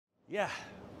Yeah,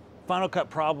 Final Cut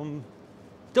problem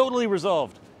totally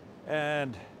resolved.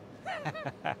 And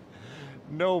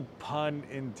no pun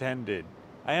intended.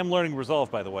 I am learning Resolve,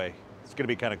 by the way. It's gonna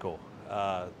be kind of cool.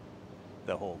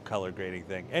 The whole color grading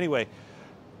thing. Anyway,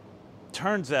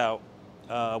 turns out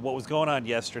what was going on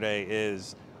yesterday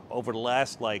is over the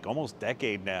last almost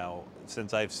decade now,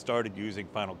 since I've started using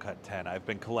Final Cut 10, I've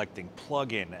been collecting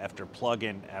plugin after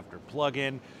plugin after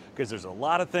plugin, because there's a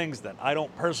lot of things that I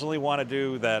don't personally want to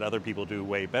do that other people do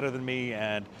way better than me,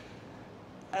 and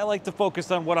I like to focus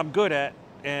on what I'm good at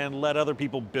and let other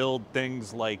people build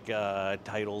things like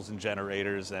titles and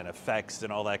generators and effects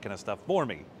and all that kind of stuff for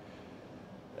me.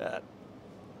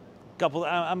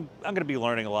 I'm going to be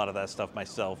learning a lot of that stuff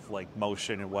myself, like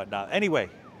motion and whatnot. Anyway,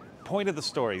 point of the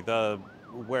story,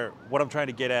 what I'm trying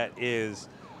to get at is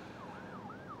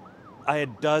I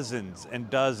had dozens and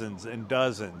dozens and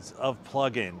dozens of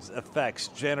plugins, effects,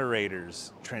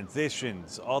 generators,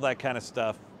 transitions, all that kind of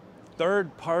stuff,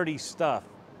 third-party stuff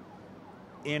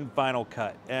in Final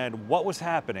Cut. And what was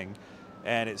happening,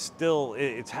 and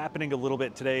it's happening a little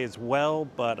bit today as well,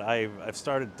 but I've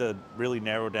started to really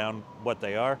narrow down what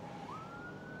they are.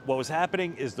 What was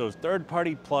happening is those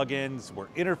third-party plugins were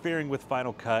interfering with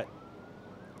Final Cut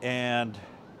and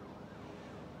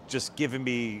just giving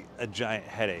me a giant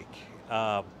headache.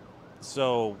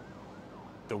 So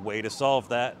the way to solve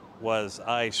that was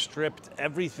I stripped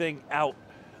everything out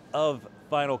of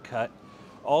Final Cut,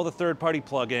 all the third-party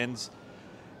plugins,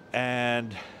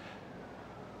 and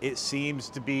it seems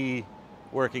to be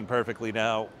working perfectly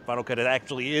now. Final Cut, it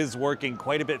actually is working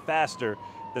quite a bit faster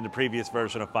than the previous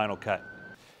version of Final Cut.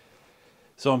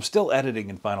 So I'm still editing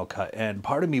in Final Cut, and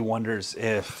part of me wonders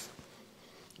if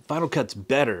Final Cut's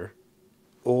better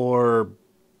or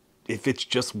if it's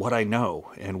just what I know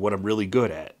and what I'm really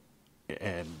good at.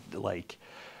 And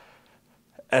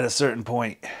at a certain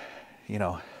point,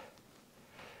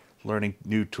 learning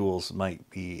new tools might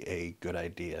be a good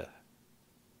idea.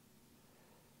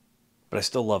 But I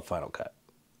still love Final Cut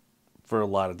for a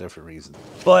lot of different reasons.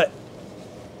 But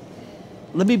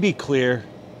let me be clear.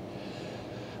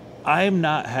 I'm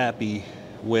not happy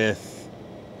with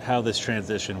how this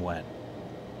transition went.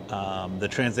 The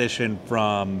transition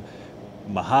from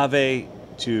Mojave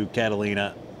to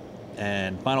Catalina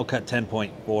and Final Cut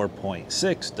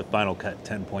 10.4.6 to Final Cut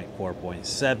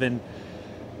 10.4.7.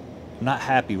 Not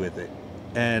happy with it.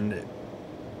 And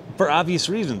for obvious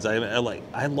reasons.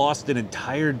 I lost an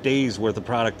entire day's worth of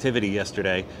productivity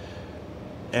yesterday,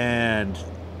 and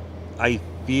I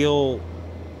feel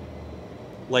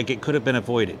like it could have been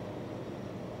avoided.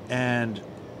 And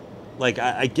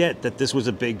I get that this was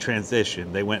a big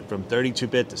transition. They went from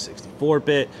 32-bit to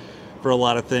 64-bit for a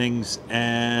lot of things,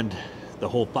 and the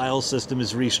whole file system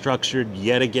is restructured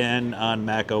yet again on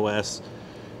Mac OS.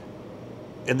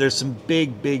 And there's some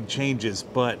big changes,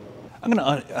 but I'm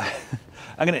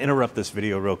gonna interrupt this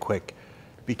video real quick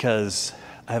because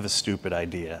I have a stupid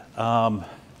idea.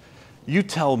 You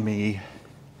tell me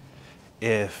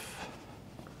if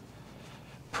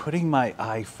putting my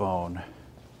iPhone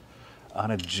on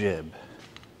a jib,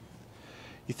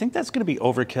 you think that's gonna be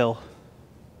overkill?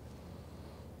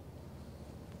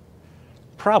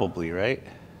 Probably, right?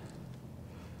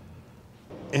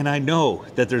 And I know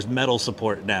that there's metal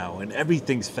support now and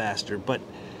everything's faster, but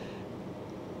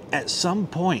at some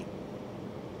point,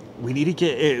 we need to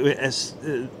get,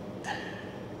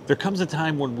 there comes a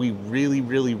time when we really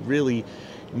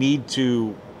need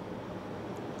to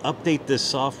update this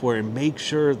software and make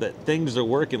sure that things are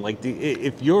working.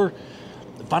 If your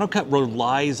Final Cut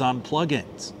relies on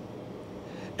plugins,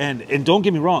 and don't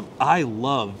get me wrong, I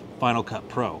love Final Cut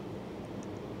Pro.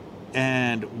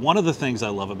 And one of the things I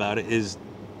love about it is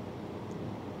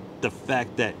the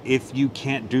fact that if you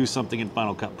can't do something in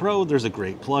Final Cut Pro, there's a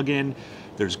great plugin,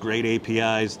 there's great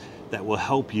APIs that will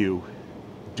help you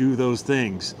do those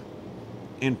things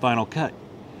in Final Cut.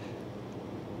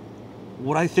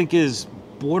 What I think is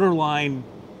borderline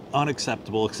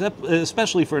unacceptable,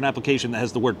 especially for an application that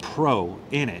has the word Pro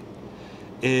in it,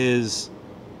 is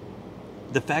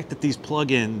the fact that these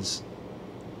plugins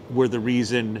were the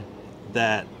reason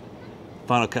that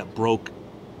Final Cut broke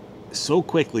so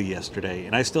quickly yesterday,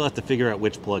 and I still have to figure out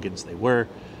which plugins they were.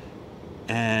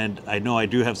 And I know I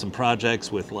do have some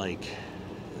projects with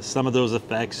some of those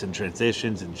effects and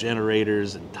transitions and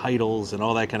generators and titles and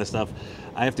all that kind of stuff.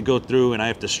 I have to go through and I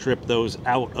have to strip those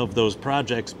out of those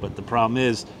projects, but the problem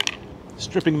is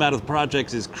stripping them out of the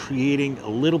projects is creating a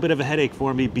little bit of a headache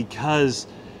for me because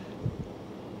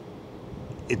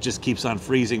it just keeps on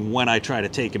freezing when I try to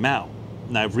take them out.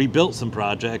 And I've rebuilt some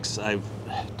projects. I've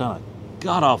done a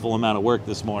god-awful amount of work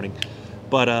this morning,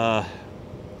 but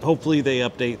hopefully they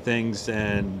update things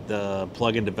and the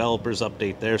plugin developers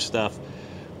update their stuff.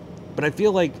 But I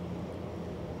feel like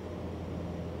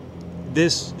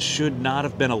this should not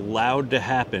have been allowed to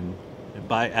happen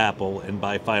by Apple and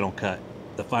by Final Cut,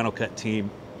 the Final Cut team,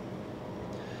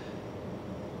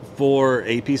 for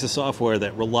a piece of software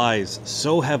that relies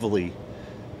so heavily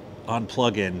on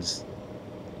plugins.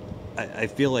 I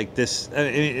feel like this,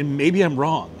 and maybe I'm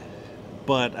wrong,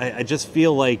 but I just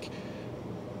feel like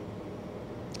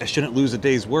I shouldn't lose a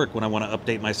day's work when I want to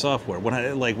update my software.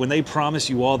 When they promise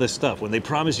you all this stuff, when they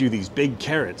promise you these big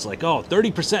carrots, like, oh,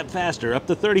 30% faster, up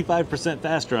to 35%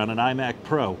 faster on an iMac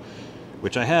Pro,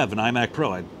 which I have an iMac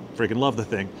Pro. I freaking love the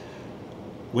thing.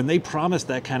 When they promise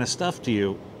that kind of stuff to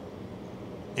you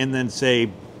and then say,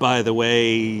 by the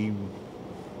way,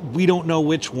 we don't know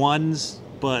which ones,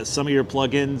 but some of your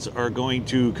plugins are going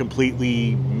to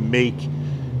completely make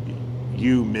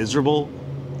you miserable,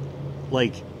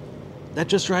 like, that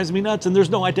just drives me nuts. And there's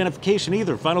no identification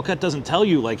either. Final Cut doesn't tell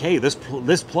you, like, hey, this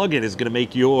plugin is going to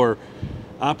make your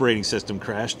operating system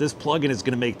crash. This plugin is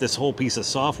going to make this whole piece of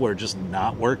software just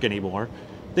not work anymore.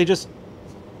 They just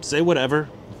say whatever,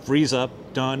 freeze up,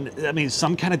 done. I mean,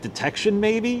 some kind of detection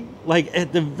maybe? Like,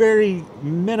 at the very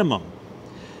minimum,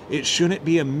 it shouldn't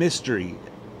be a mystery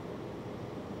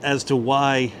as to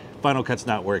why Final Cut's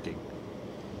not working.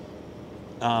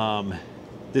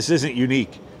 This isn't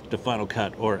unique to Final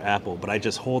Cut or Apple, but I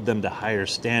just hold them to higher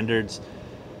standards,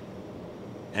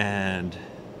 and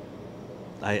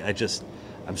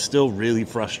I'm still really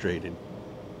frustrated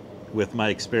with my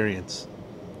experience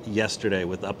yesterday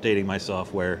with updating my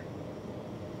software.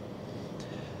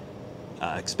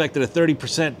 I expected a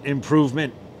 30%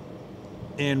 improvement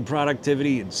in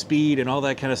productivity and speed and all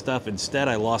that kind of stuff. Instead,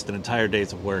 I lost an entire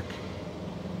day's of work.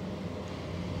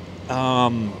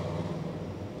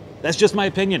 That's just my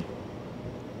opinion.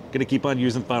 Gonna keep on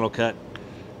using Final Cut.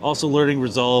 Also learning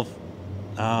Resolve.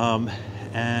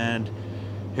 And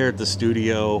here at the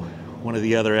studio, one of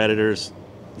the other editors,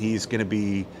 he's gonna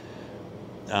be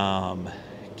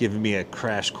giving me a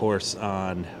crash course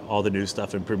on all the new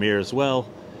stuff in Premiere as well,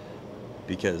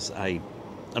 because I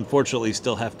unfortunately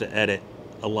still have to edit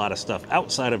a lot of stuff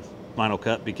outside of Final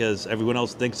Cut because everyone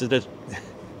else thinks it is.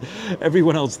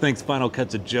 Everyone else thinks Final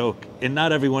Cut's a joke, and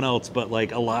not everyone else, but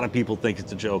like a lot of people think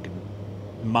it's a joke.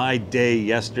 My day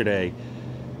yesterday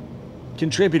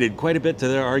contributed quite a bit to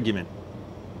their argument.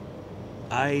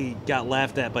 I got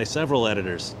laughed at by several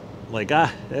editors. Like,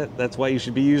 that's why you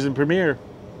should be using Premiere.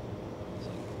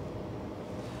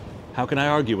 How can I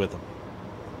argue with them?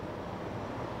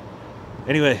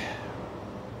 Anyway,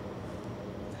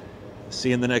 see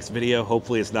you in the next video.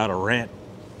 Hopefully it's not a rant.